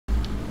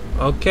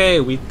Okay,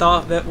 we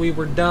thought that we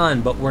were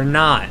done, but we're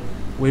not.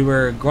 We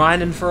were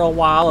grinding for a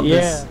while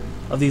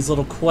of these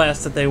little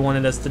quests that they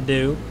wanted us to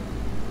do.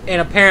 And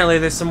apparently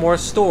there's some more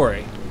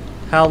story.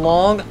 How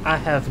long? I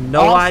have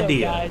no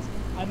idea. Guys,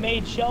 I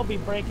made Shelby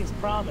break his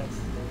promise.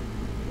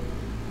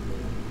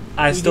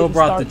 I still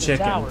brought the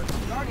chicken.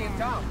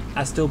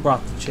 I still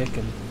brought the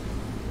chicken.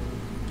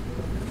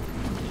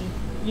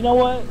 You know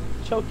what?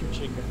 Choke your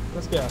chicken.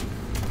 Let's go.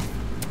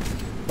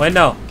 Wait,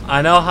 no.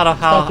 I know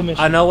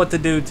I know what to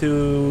do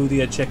to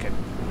the chicken.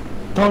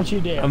 Don't you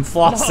dare. I'm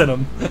flossing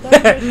him.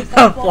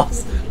 I'm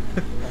flossing.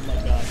 Oh my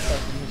god,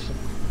 start the mission.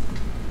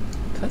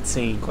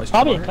 Cutscene question.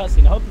 Probably a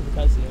cutscene. I hope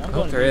there's a cutscene. I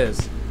hope there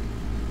is.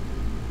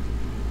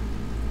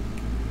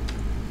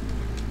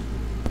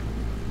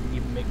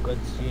 Give me a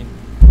cutscene.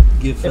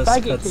 Give if us I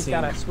get kicked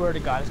out, I cutscene. swear to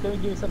God, it's gonna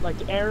give me something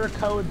like error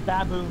code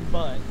baboon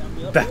butt. I'll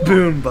be like,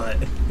 Baboon butt.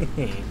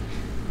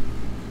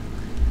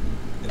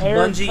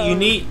 error Bungie,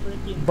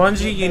 code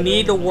you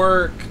need to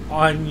work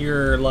on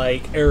your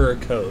like error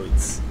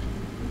codes.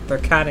 They're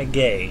kind of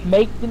gay.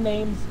 Make the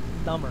names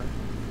dumber,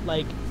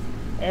 like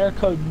error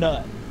code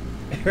nut,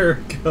 Error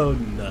code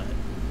nut.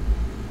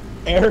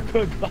 error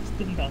code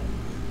busted nut.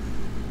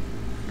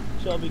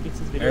 Shelby gets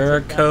his video. Error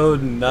taken code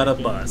down. nut a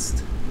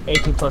bust.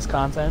 18+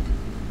 content.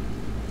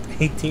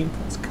 18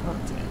 plus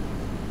content.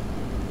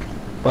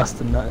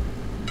 Busted nut.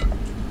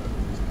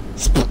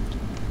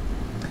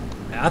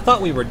 I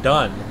thought we were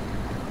done.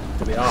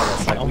 To be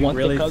honest, like, I we want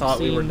really the thought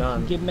we were scene.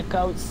 done. Give me the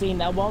code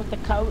scene. I want the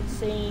code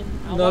scene.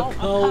 I The want a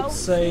code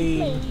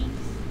scene. please.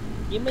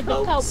 Give me the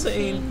Code code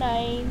scene. scene,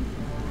 man.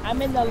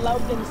 I'm in the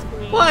loading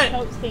screen. What?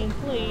 Code scene,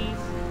 please.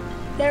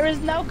 There is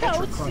no Petra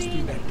code crossed through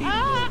scene. that deep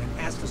Ah! void and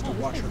asked us to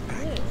watch her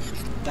back.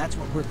 That's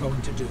what we're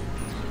going to do.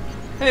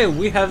 Hey,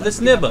 we have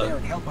this Let's get up there Nibba.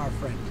 and help our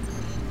friend.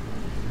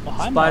 Oh,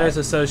 hi, Spiders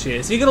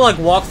Associates. You gonna like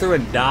walk through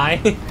and die?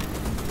 Bow,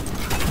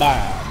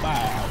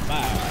 bow,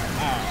 bow,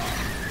 bow.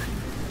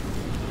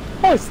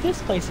 Oh, it's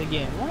this place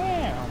again.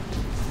 Wow.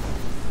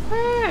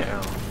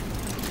 Wow.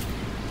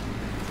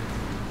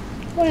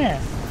 Wow.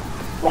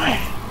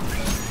 Wow.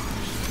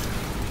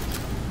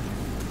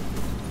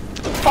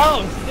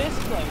 Oh, it's this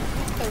place.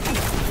 This place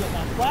is getting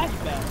on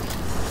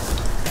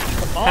flashbacks.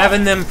 The boss.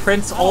 Having them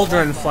Prince I don't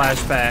Aldrin like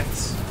that. flashbacks.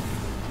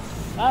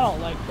 I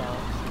don't like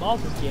boss. Boss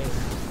is gay.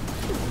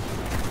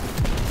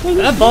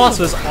 That boss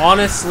was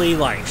honestly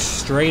like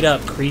straight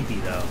up creepy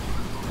though.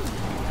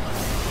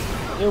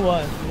 It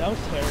was. Dude, that was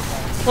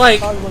terrifying. Like-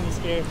 Probably one of the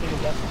scariest things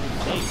I've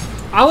ever seen.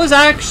 I was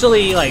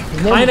actually like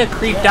kind of Yeah.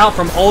 creeped out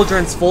from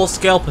Aldrin's full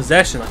scale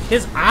possession. Like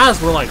his eyes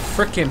were like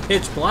freaking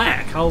pitch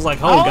black. I was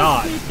like, oh I was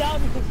god. freaked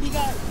out because he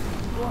got.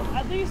 Well,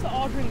 I think it's the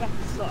Aldrin got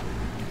sucked.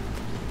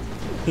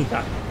 He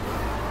got-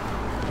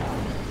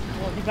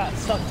 Well, he got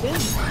sucked in.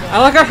 I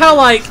like how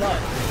like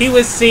Sucked. he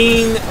was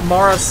seeing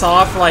Mara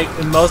soft like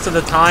most of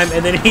the time,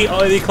 and then he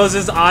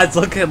closes his eyes,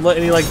 and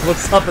he like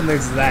looks up, and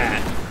there's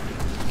that.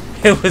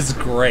 It was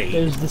great.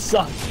 There's the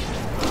suck.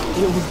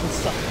 It was the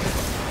suck.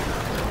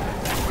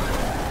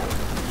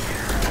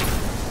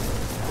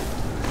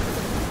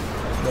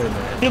 Wait a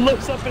minute. He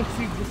looks up and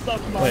sees the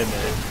suck monster. Wait a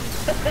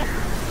minute.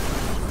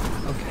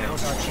 Okay,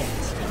 now's our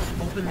chance.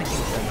 Open the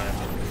gate.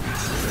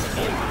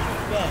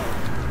 Yeah.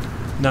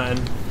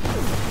 Nothing.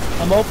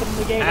 I'm opening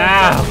the gateway.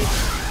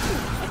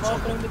 Ow. I'm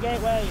opening the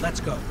gateway. Let's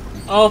go.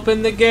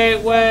 Open the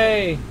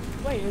gateway.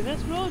 Wait, is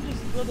this real?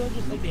 Just like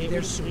the gateway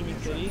There's to Dreaming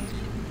Sylvia. City?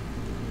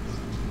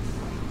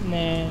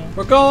 Nah.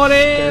 We're going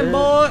in, Sure.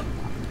 boy.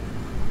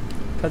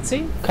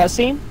 Cutscene?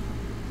 Cutscene?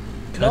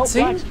 No, black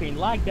Cutscene? screen.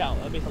 Lagged out.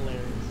 That'd be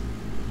hilarious.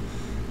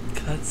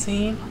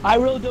 Cutscene? I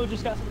really do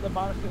just got something the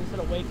bottom screen instead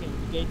of waking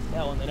the gates to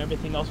hell and then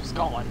everything else was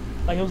gone.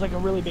 Like it was like a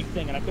really big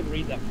thing and I couldn't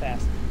read that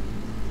fast.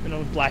 And it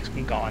was black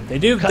screen gone. They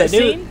do.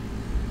 Cutscene?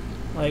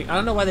 Like, I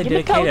don't know why they Give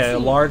me dedicate a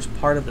cutscene. large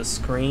part of the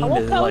screen I to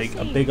want like a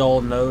cutscene. big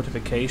old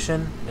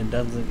notification and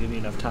doesn't give you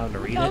enough time to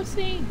read Code it.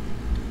 scene.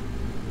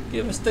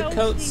 Give us the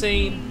code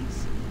scene.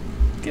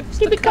 Give us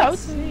Give the me code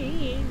scene.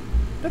 scene.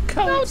 The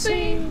code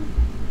scene.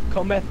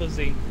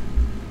 Comethazine.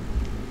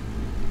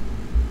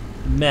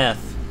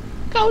 Meth.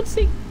 Code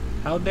scene.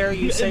 How dare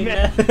you say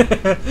Meth.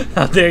 that?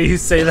 How dare you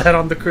say that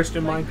on the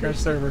Christian Minecraft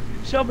server?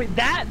 Shelby,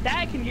 that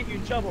can get you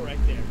in trouble right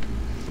there.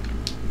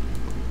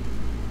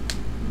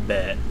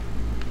 Bet.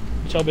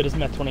 Shelby does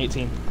Meth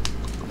 2018.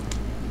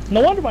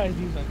 No wonder why his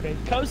views went crazy.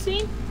 Code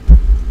scene?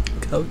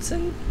 Code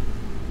scene?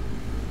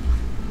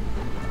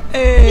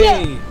 Hey!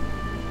 Yeah.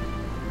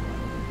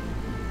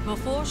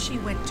 Before she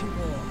went to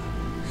war,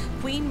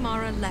 Queen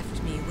Mara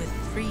left me with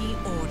 3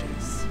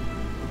 orders.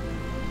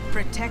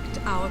 Protect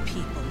our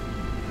people.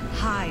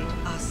 Hide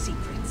our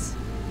secrets.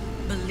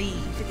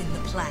 Believe in the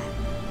plan.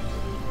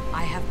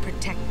 I have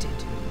protected.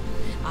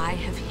 I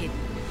have hidden.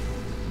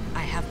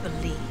 I have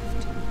believed.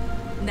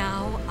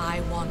 Now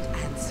I want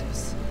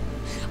answers.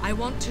 I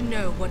want to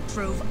know what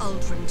drove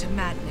Uldren to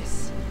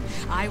madness.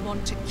 I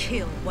want to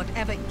kill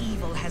whatever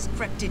evil has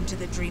crept into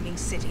the Dreaming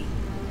City.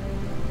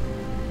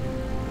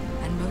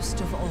 And most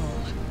of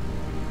all,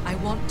 I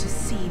want to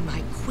see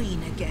my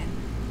queen again.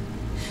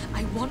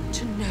 I want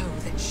to know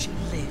that she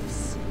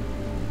lives.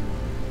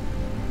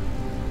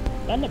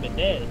 Shouldn't have been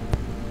dead.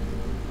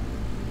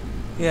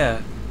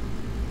 Yeah.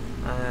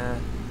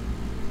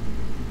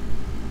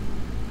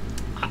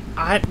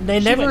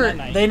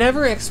 They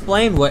never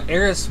explained what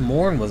Eris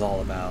Morn was all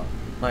about.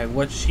 Like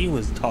what she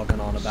was talking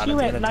on about at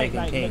the end of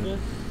Taken King.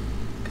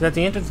 Because at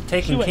the end of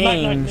Taken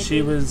King,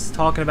 she was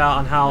talking about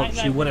on how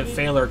she wouldn't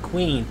fail her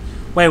queen.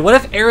 Wait, what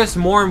if Eris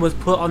Morn was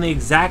put on the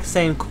exact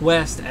same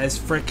quest as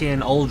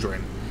frickin'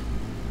 Uldren?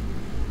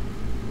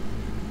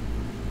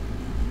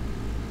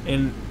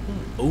 And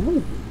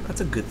ooh,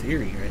 that's a good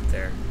theory right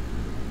there.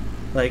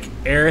 Like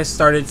Eris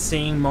started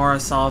seeing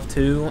Marasov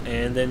too,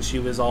 and then she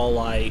was all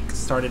like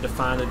started to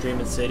find the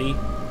Dreaming City,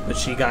 but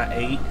she got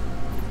ate.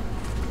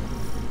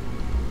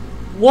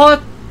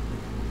 What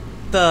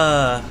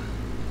the?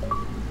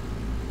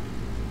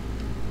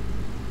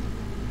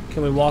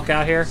 Can we walk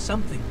out here?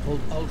 Something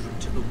pulled Uldren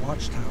to the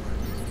watchtower.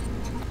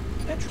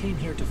 That came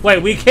here to.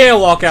 Wait, we can't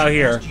walk out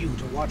here. Asked you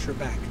to watch her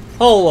back.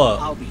 Hold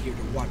up. I'll be here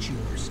to watch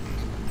yours.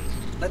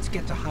 Let's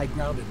get to high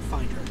ground and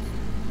find her.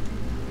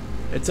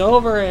 It's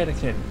over,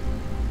 Anakin.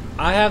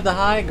 I have the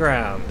high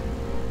ground.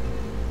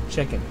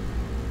 Chicken.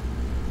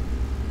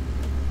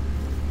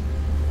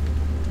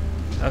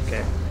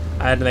 Okay.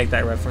 I had to make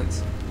that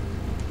reference.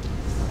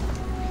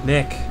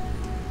 Nick.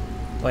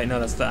 Wait, no,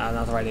 that's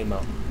not the right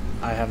emote.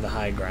 I have the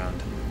high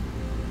ground.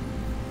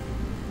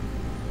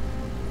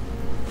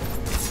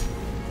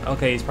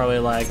 Okay, he's probably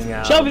lagging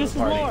out. Shelby, this is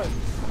Lord.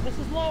 This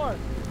is Lord.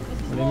 This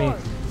is What do you mean?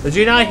 Lord. Did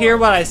you not hear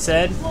what I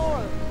said? This is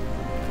Lord.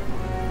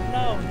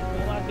 No.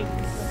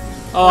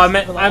 Oh,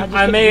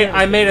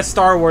 I made a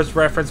Star Wars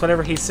reference.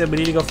 Whenever he said we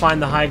need to go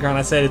find the high ground,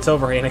 I said it's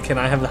over, Anakin.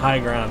 I have the high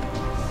ground.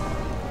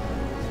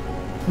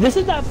 This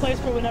is that place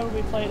where whenever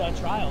we played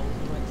Trials,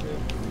 we went to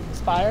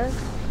Spire.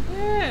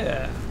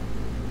 Yeah.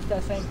 It's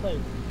that same place.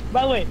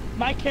 By the way,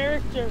 my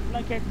ghostmate,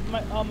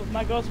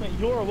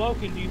 you're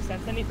awoken. Do you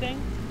sense anything?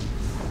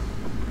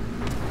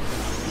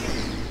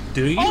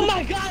 Do you? Oh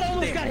my God! I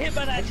almost got hit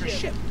by that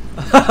ship.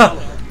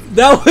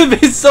 That would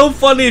be so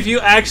funny if you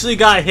actually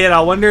got hit. I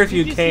wonder if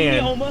you Did you can.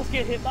 see me almost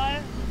get hit by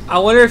it? I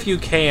wonder if you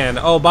can.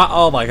 Oh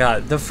my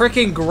God! The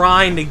freaking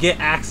grind to get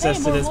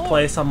access to this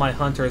place on my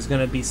hunter is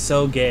gonna be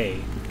so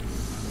gay.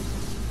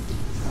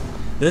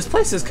 This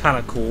place is kind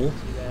of cool.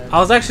 I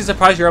was actually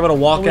surprised you were able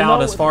to walk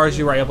out as far as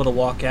you were able to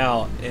walk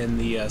out in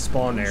the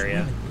spawn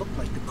area. Look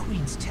like the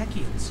Queen's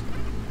Techians.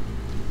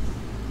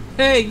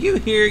 Hey, you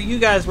here? You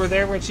guys were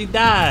there when she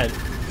died.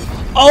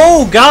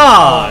 Oh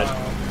God!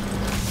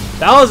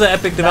 That was an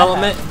epic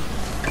development.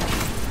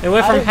 It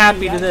went from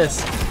happy to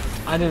this.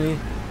 I didn't even...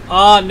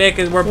 Oh, Nick,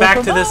 we're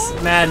back to this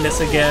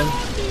madness again.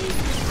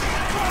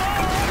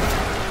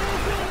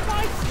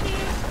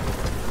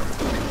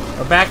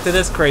 We're back to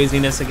this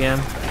craziness again.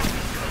 I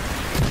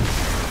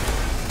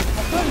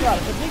swear to God,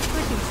 it's a big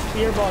freaking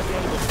spear ball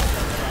game.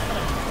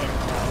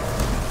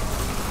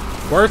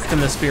 Worse than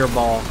the spear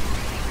ball.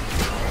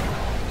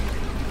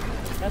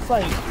 That's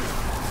like...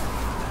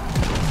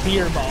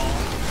 beer ball.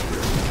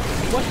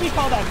 What do we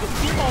call that? The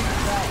spear ball's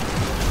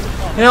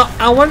that. You know,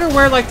 I wonder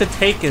where, like, the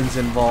Taken's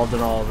involved in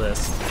all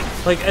this.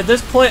 Like, at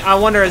this point, I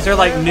wonder, is there,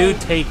 like, new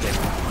Taken?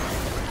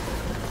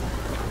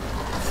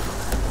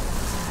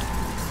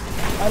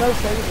 I know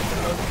Taken is the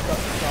most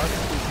dark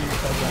species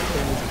because that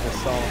thing is the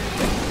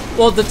song.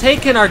 Well, the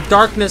Taken are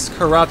darkness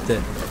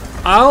corrupted.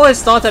 I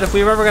always thought that if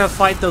we were ever going to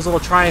fight those little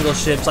triangle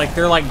ships, like,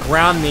 they're like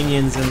ground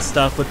minions and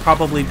stuff, would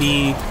probably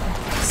be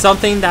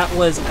something that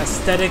was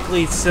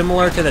aesthetically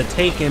similar to the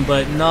Taken,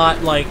 but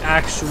not, like,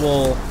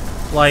 actual...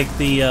 like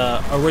the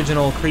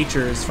original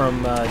creatures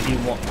from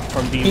D1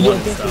 from D1 You didn't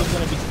and think stuff. it was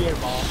gonna be spear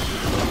ball.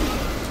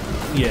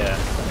 Yeah.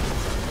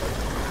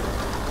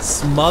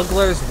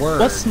 Smuggler's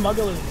Word. What's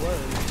Smuggler's Word?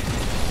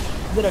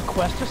 Is it a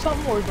quest or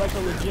something, or is it like a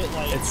legit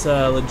like? It's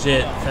a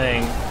legit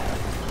thing.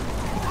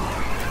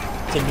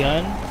 It's a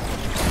gun.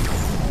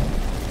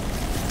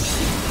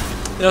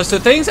 You know, so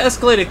things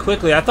escalated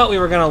quickly. I thought we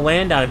were gonna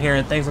land down here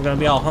and things were gonna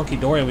be all hunky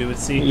dory and we would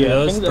see who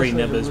those three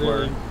nibbas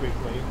were.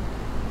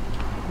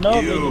 No,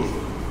 You.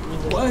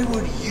 Why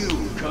would you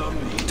come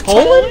here?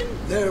 Tolan?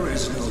 There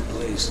is no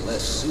place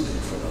less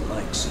suited for the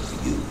likes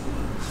of you.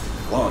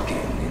 Walking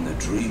in the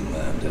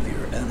dreamland of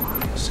your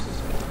enemies.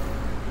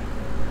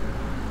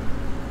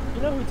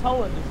 you know who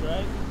Toland is,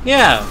 right?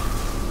 Yeah.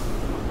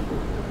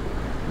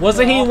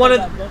 Wasn't he one of?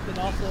 That book and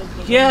also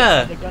the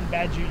Yeah. The gun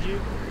Bad Juju.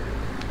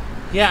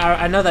 Yeah,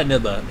 I know that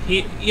nibba.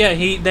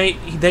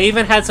 They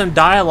even had some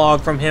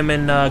dialogue from him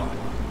in.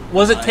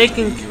 Was it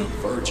Taken?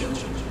 Virgin,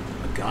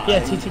 a guide, Yeah,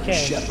 TTK.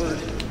 shepherd.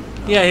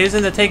 Yeah, he was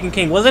in the Taken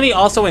King. Wasn't he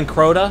also in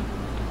Crota?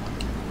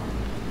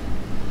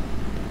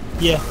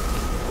 Yeah.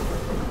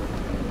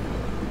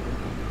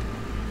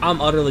 I'm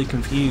utterly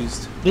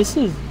confused. This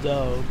is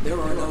dope. There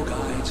are no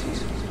guides here.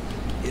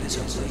 It is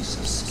a place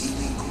of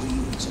scheming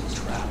queens and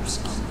traps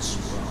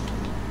unsprung.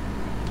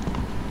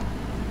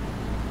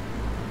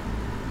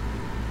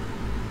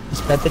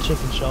 Just pet the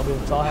chicken, Shelby.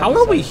 That's all I have How to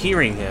are say. we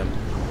hearing him?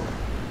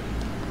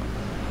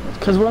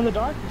 Because we're in the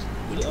dark.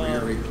 The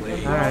dreary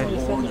place, Alright.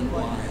 born and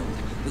wild.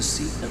 The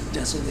seat of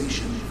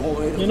desolation,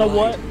 void of You know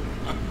light.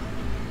 what?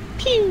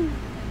 Pew!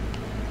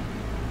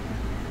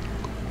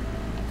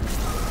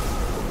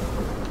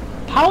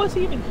 How is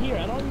he even here?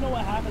 I don't even know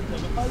what happened to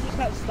him. He probably just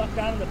got stuck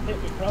down in the pit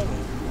with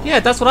Crotos. Yeah,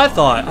 that's what I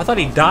thought. I thought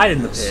he died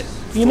in the pit.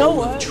 You know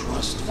Full of what?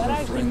 trust That for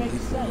actually friendly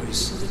makes sense.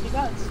 voice. Because if he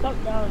got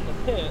stuck down in the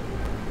pit,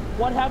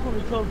 what happened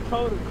when we killed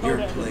Crota You're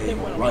and the pit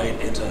playing went right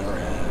away? into her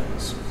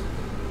hands.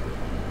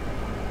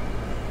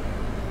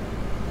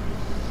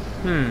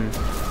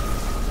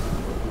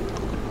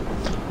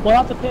 Well,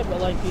 not the pit,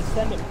 but like the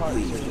ascendant part.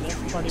 Leave So the that's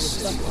the tree part he was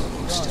stuck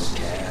city in. still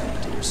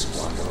can, dear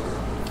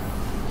Squanderer.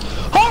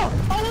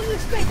 Oh! I wasn't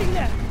expecting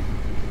that!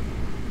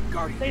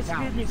 Guardian, They down.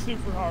 screwed me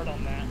super hard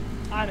on that.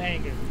 I'm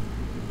angry.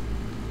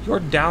 You're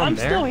down I'm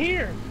there. still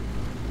here.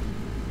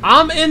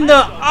 I'm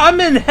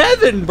in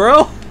heaven,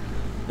 bro.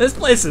 This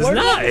place is Where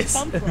did nice. this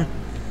come from?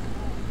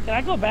 Can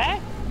I go back?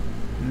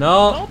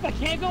 No. Nope, I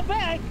can't go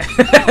back.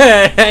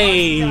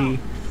 Hey.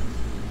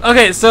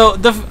 Okay, so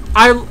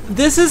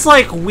this is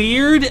like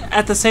weird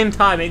at the same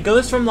time. It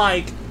goes from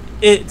like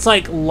it's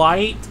like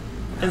light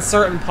in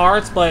certain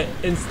parts, but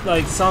in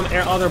like some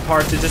other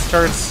parts it just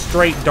turns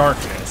straight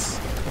darkness.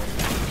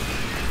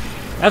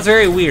 That's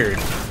very weird.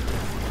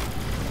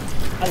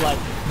 I like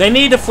it. They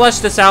need to flesh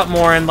this out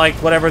more in like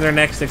whatever their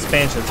next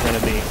expansion is going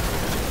to be.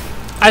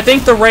 I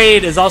think the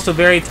raid is also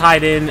very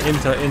tied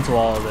into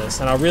all of this,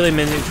 and I'm really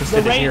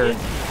interested to hear.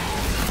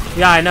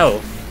 Yeah, I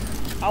know.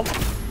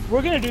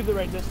 We're gonna do the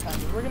raid this time.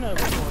 We're gonna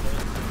record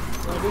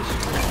it. Or at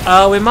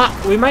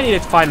least We might need to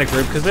find a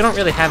group because we don't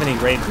really have any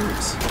raid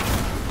groups.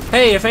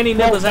 Hey, if any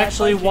nibbles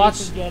actually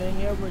watch, getting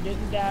it. We're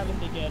getting Davin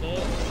to get it.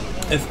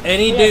 Yeah. if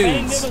any If any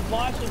dudes, nibbles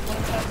watching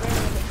once that raid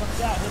when it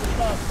comes out, hit us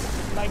up.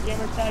 My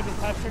gamer tag is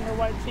HighStringer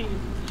YT.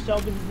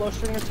 Shelby's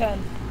Lowstringer 10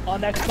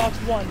 on Xbox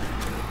One.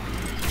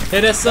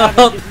 hit us Davin,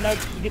 up.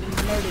 Get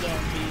nerded on,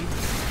 B.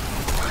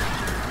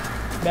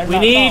 Better We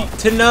not need talk.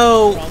 to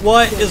know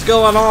what is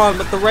going on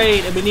with the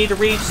raid, and we need to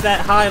reach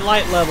that high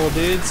light level,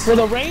 dudes. Well,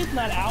 the raid's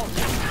not out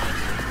yet.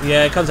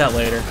 Yeah, it comes out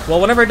later.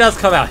 Well, whenever it does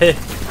come out, hit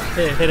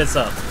us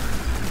up.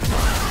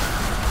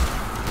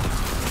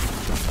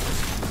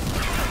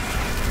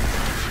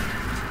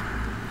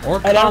 Or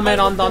comment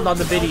on the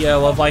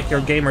video of like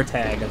your gamer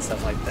tag and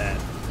stuff like that.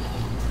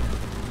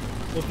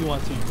 If you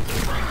want to.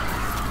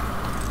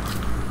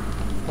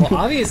 Well,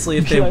 obviously,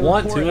 if they Should I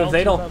want report to,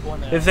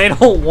 L251 if they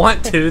don't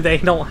want to, they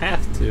don't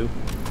have to.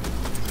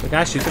 Like,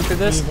 I shoot them through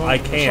this? I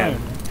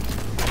can.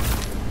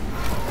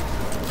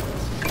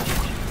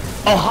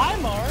 Oh, hi,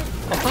 Mark!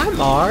 Oh, hi,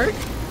 Mark.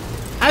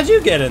 How'd you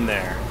get in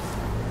there?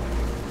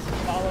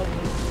 Follow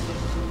this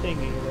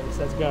thingy that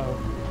says go.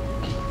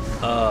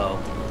 Oh.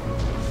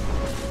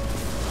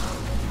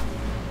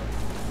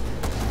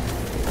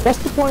 What's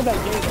the point of that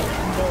game that you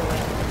can go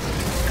around?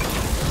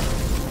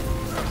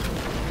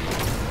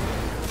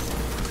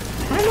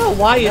 I don't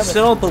know why you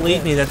still don't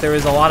believe me that there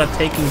is a lot of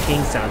Taken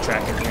King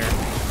soundtrack in here.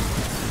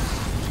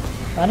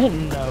 I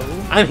didn't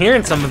know. I'm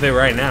hearing some of it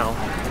right now.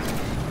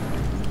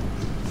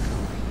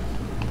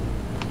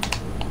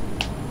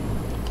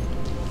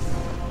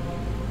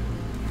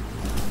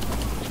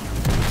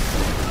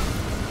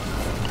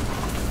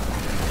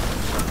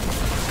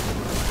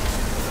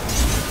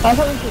 I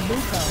thought this was new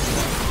sound.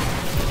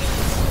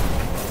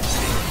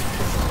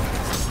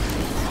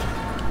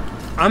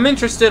 I'm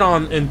interested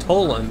in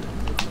Toland.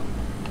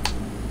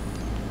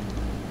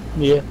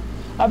 Yeah.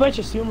 I bet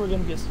you soon we're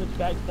gonna get switched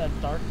back to that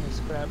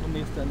darkness crap when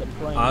they end up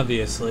playing.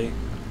 Obviously.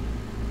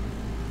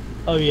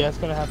 Oh yeah, it's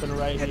gonna happen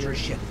right Head here. your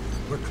ship.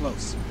 We're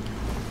close.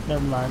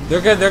 Never mind.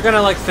 They're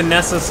gonna like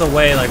finesse us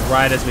away like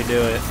right as we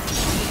do it.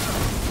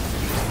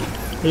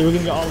 Yeah, we're gonna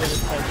get all of this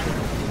type shit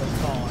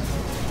that's gone.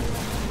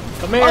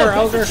 Come here,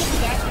 ogre. This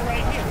is actually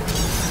right here.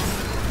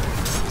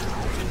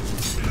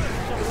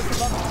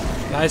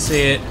 I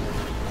see it.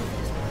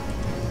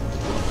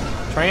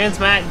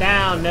 Transmac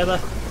down, nibba.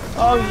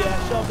 Oh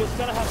yeah, Shelby, it's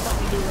gonna have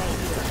something to do right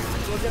here.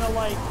 We're gonna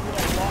like,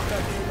 walk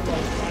up here to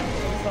like find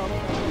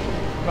something.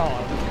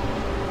 God.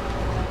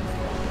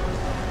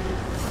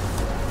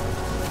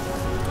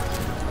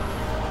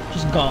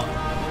 Just gone,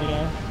 you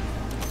know?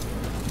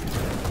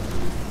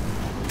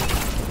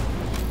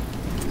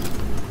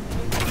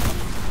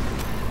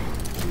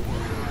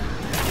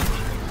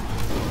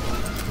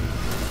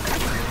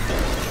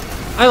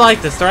 I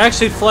like this. They're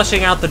actually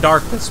fleshing out the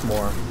darkness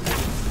more.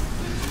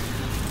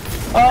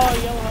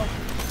 Oh, yellow.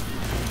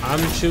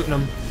 I'm shooting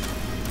them.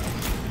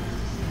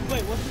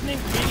 Wait, what's his name?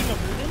 Reading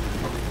of Ribbon?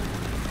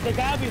 The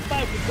guy we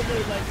fight with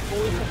somebody like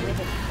voice of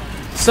Ribbon.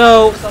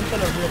 So,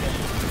 Something of Ribbon.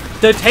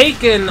 the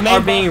Taken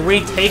are being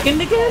retaken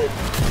again? Well,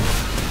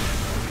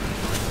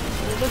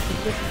 listen,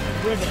 this is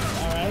Ribbon,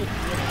 alright?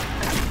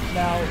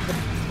 Now, the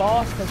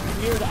boss has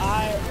weird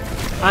eye,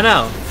 I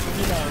know.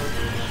 you know.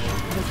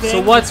 the So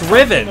thing what's is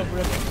Ribbon? something of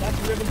Ribbon. That's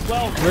Ribbon's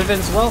welcome.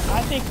 Riven's welcome.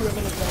 I think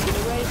Ribbon is gonna be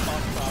the raid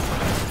boss probably.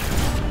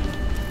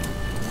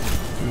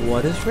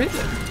 What is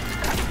Riven?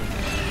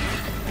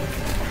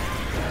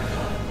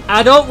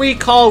 I don't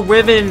recall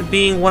Riven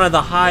being one of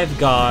the Hive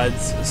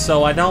gods,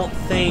 so I don't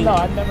think... No,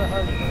 I've never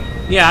heard of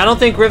it. Yeah, I don't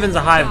think Riven's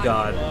a Hive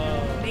god.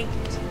 Mate,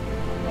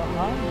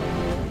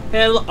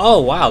 Hello. Oh,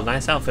 wow,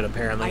 nice outfit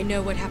apparently. I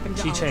know what happened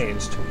to She Alton.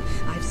 changed.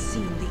 I've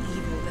seen the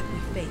evil that we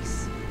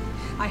face.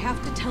 I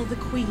have to tell the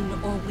Queen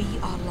or we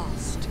are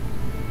lost.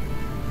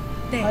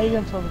 How are you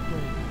There, gonna tell the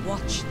Queen?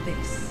 watch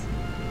this.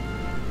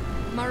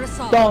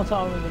 Marisol, Don't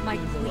tell me the my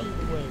Queen's queen.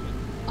 Wait.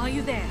 are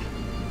you there?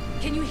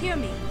 Can you hear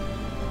me?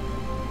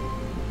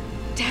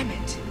 Damn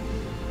it.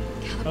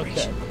 Okay.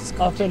 Calibration looks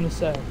I'll good. finish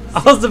say.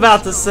 I was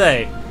about to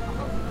say.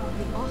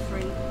 The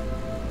offering...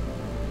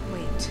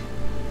 Wait.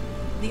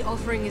 The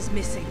offering is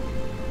missing.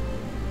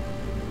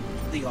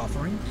 The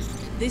offering?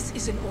 This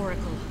is an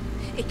oracle.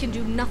 It can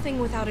do nothing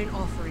without an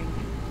offering.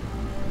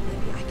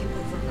 Maybe I can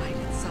override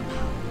it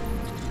somehow.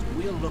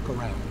 We'll look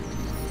around.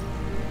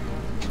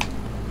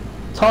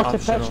 Talk to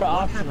Optional. Petra What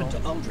optional. happened to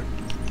Uldren?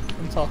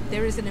 I'm talking.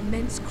 There is an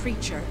immense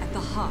creature at the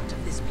heart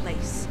of this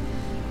place.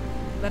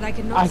 But I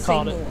cannot I say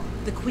called it. more.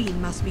 The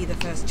Queen must be the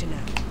first to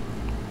know.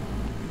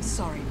 I'm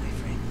sorry, my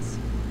friends.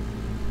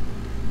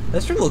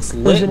 This room looks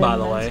There's lit, an by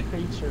the immense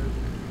way. creature.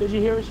 Did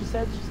you hear what she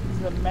said?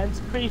 She's an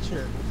immense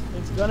creature.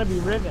 It's gonna be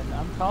Riven.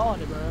 I'm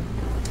calling it, bro.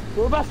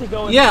 We're about to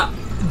go in. Yeah,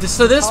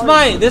 so this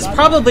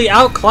probably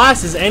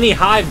outclasses any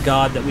hive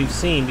god that we've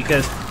seen,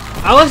 because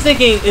I was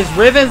thinking, is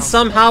Riven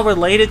somehow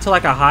related to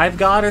like a hive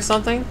god or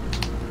something?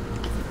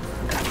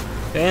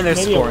 And there's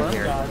Maybe a scoring worm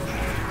here. god.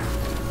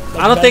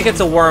 I don't think it's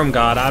a worm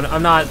god.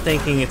 I'm not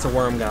thinking it's a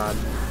worm god.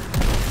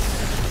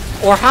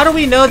 Or how do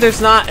we know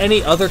there's not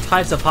any other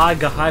types of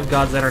hive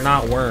gods that are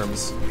not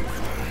worms?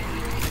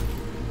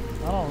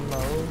 I don't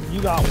know.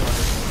 You got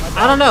one.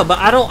 I don't know, but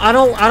I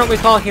don't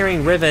recall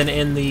hearing Riven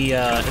in the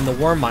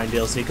Wormmine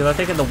DLC, because I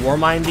think in the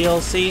Wormmine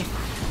DLC,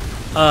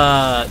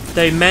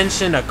 they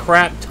mentioned a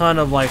crap ton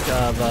of like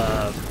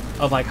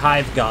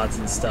hive gods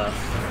and stuff,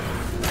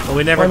 but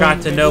we never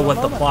got to know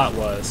what the plot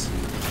was.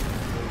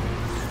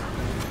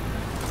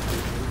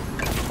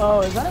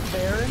 Oh, is that a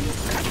Baron?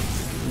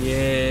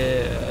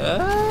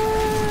 Yeah,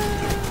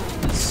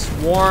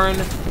 Sworn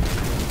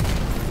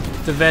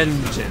to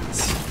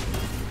Vengeance.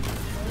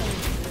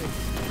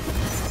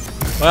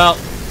 Well,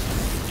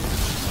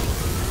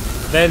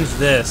 avenge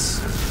this.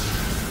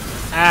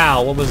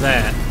 Ow, what was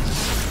that?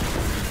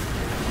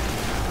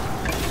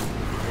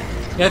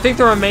 Yeah, I think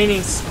the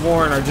remaining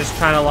Sworn are just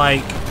trying to,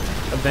 like,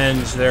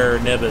 avenge their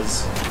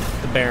Nibbas,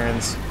 the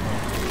Barons.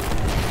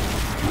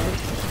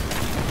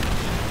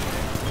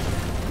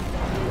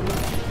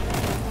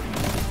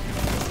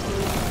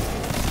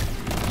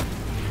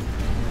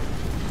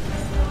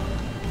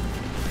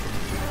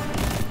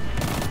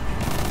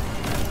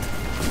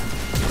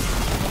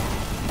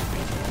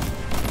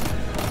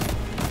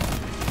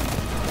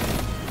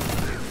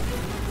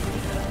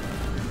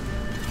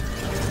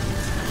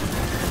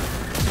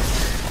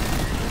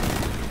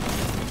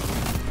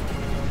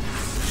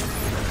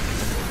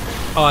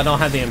 Oh, I don't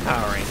have the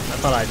empowering. I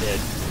thought I did.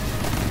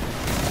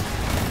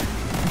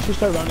 You should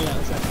start running out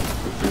in a second.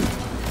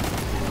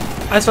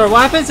 I swear,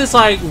 what happens is,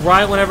 like,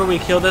 right whenever we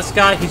kill this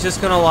guy, he's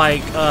just gonna,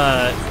 like,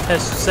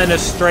 send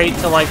us straight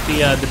to, like,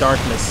 the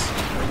darkness.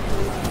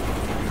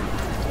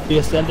 The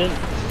Ascendant?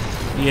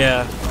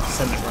 Yeah,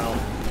 Ascendant Realm.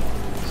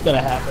 It's gonna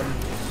happen.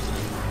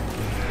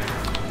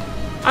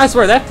 I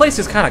swear, that place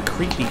is kind of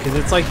creepy, because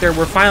it's like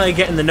we're finally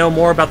getting to know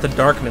more about the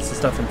darkness and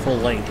stuff in full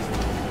length.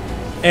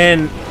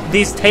 And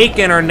these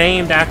Taken are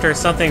named after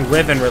something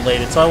Riven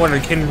related, so I wonder,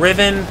 can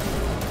Riven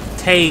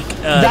take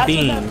That's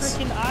beams? what that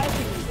freaking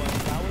ivy was.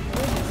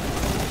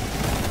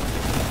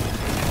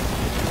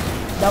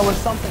 That was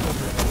something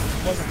with Riven.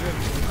 It wasn't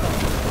Riven. It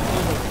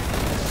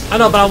was I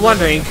know, but I'm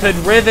wondering, could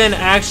Riven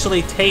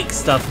actually take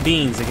stuffed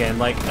beans again?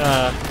 Like,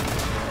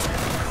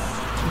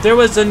 there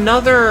was a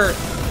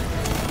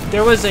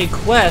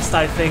quest,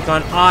 I think,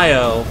 on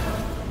Io,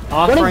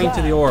 offering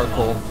to the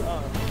Oracle.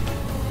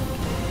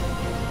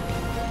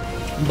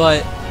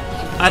 But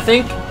I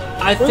think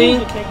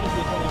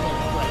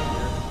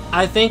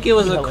it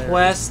was a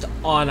quest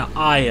on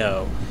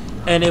Io,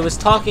 and it was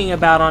talking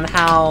about on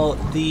how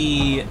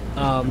the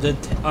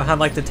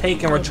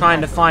Taken were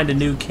trying to find a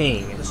new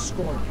king. The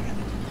Scorn had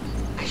it.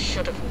 I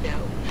should have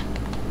known.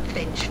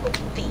 Vengeful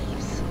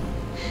thieves.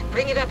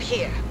 Bring it up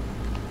here.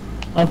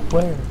 Up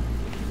where?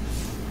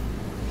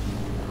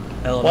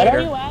 Elevator. What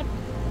are you at?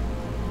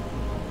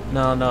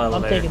 No I'm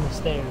elevator. taking the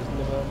stairs.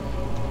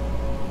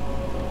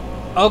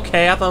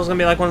 Okay, I thought it was gonna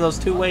be like one of those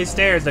two-way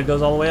stairs that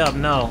goes all the way up.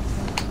 No.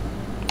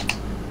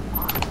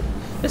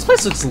 This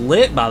place looks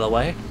lit, by the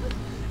way.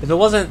 If it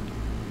wasn't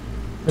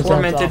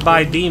tormented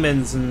by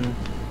demons and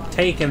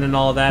Taken and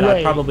all that, I'd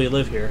Wait. probably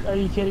live here. Are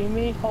you kidding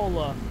me? Hold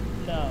up.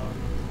 No.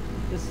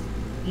 This,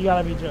 you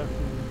gotta be joking.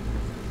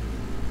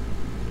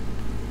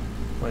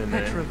 Wait a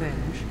minute.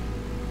 Petrovenge.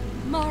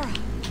 Mara,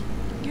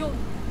 you're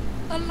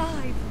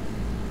alive.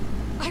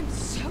 I'm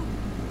so...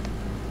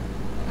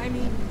 I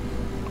mean,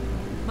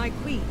 my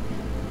queen.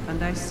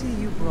 And I see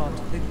you brought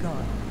the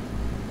god.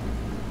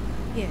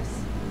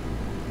 Yes.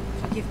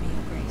 Forgive me,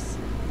 Your Grace.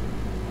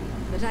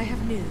 But I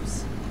have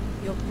news.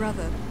 Your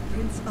brother,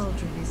 Prince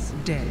Uldren, is...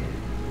 Dead.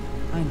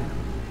 I know.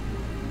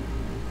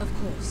 Of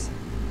course.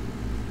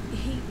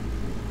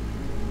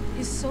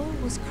 His soul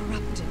was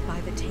corrupted by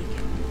the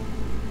Taken.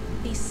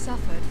 He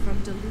suffered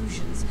from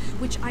delusions,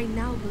 which I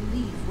now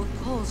believe were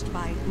caused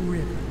by...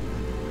 Riven.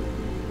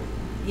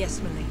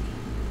 Yes, milady.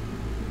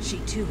 She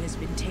too has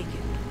been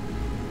taken,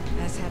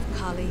 as have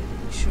Kali,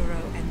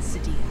 Shuro, and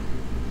Sadia.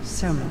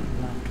 So many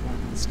loved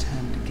ones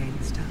turned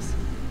against us.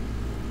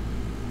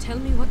 Tell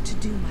me what to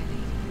do, my lady.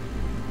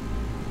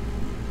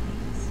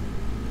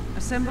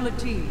 Assemble a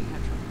team,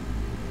 Petra.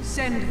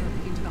 Send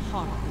them into the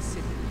heart of the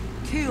city.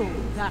 Kill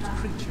that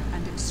creature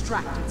and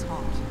extract its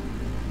heart.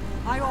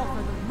 I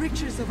offer the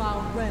riches of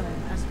our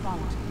realm as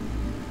bounty.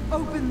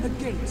 Open the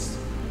gates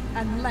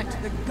and let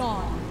the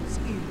Guardians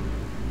in.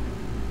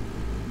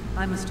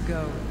 I must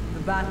go.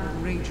 The battle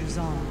rages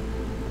on.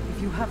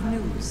 If you have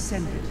news,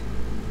 send it.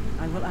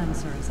 I will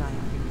answer as I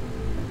am.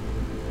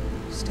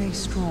 Stay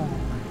strong,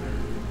 my girl.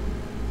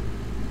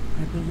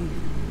 I believe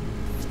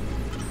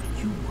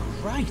in you. You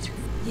were right.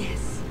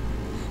 Yes.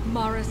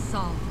 Mara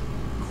Sov,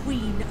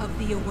 Queen of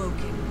the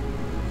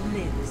Awoken,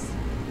 lives.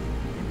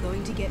 I'm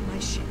going to get my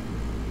ship.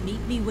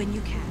 Meet me when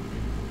you can.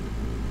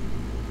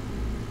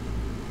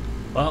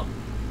 Well,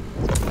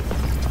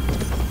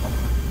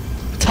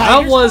 Tiger's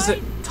how was Eye?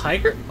 it?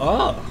 Tiger?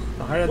 Oh,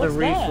 the heart of the What's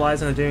reef that?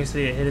 lies in the Doing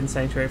City, a hidden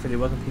sanctuary for the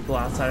awoken people.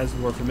 Outsiders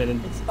were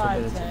forbidden. It's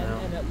forbidden 5'10", to know.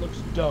 and it looks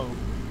dope.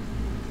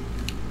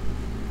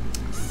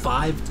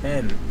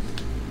 5'10".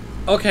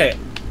 Okay.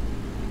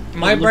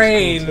 My looks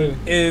brain cool, too.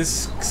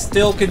 is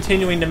still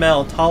continuing to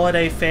melt.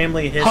 Holiday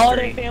family history.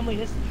 Holiday family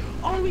history.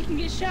 Oh, we can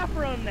get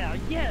chaperone now.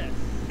 Yes.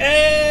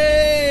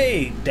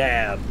 Hey,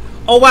 dab.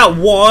 Oh wow,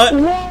 what?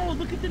 Whoa!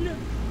 Look at the new.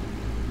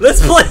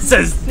 This place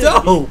is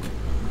dope.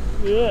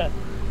 Yeah.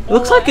 It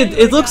looks like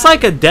it looks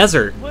like a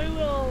desert. We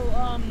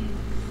will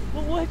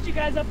we'll hit you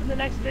guys up in the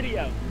next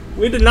video.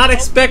 We did not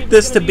expect Hopefully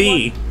this to there's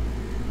be gonna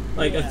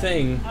like a Yeah.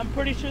 thing. I'm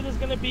pretty sure there's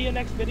gonna be a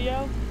next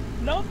video.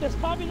 Nope, there's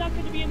probably not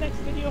gonna be a next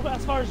video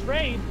as far as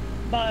raid,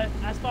 but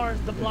as far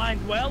as the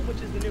Blind Well, which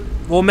is the new.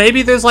 Well,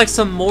 maybe there's like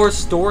some more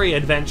story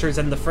adventures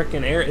in the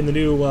frickin' in the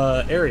new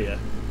area.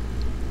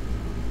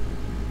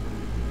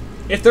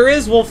 If there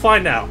is, we'll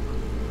find out.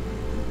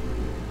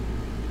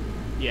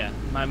 Yeah,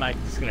 my mic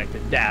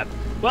disconnected. Dab.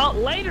 Well,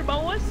 later,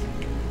 boys.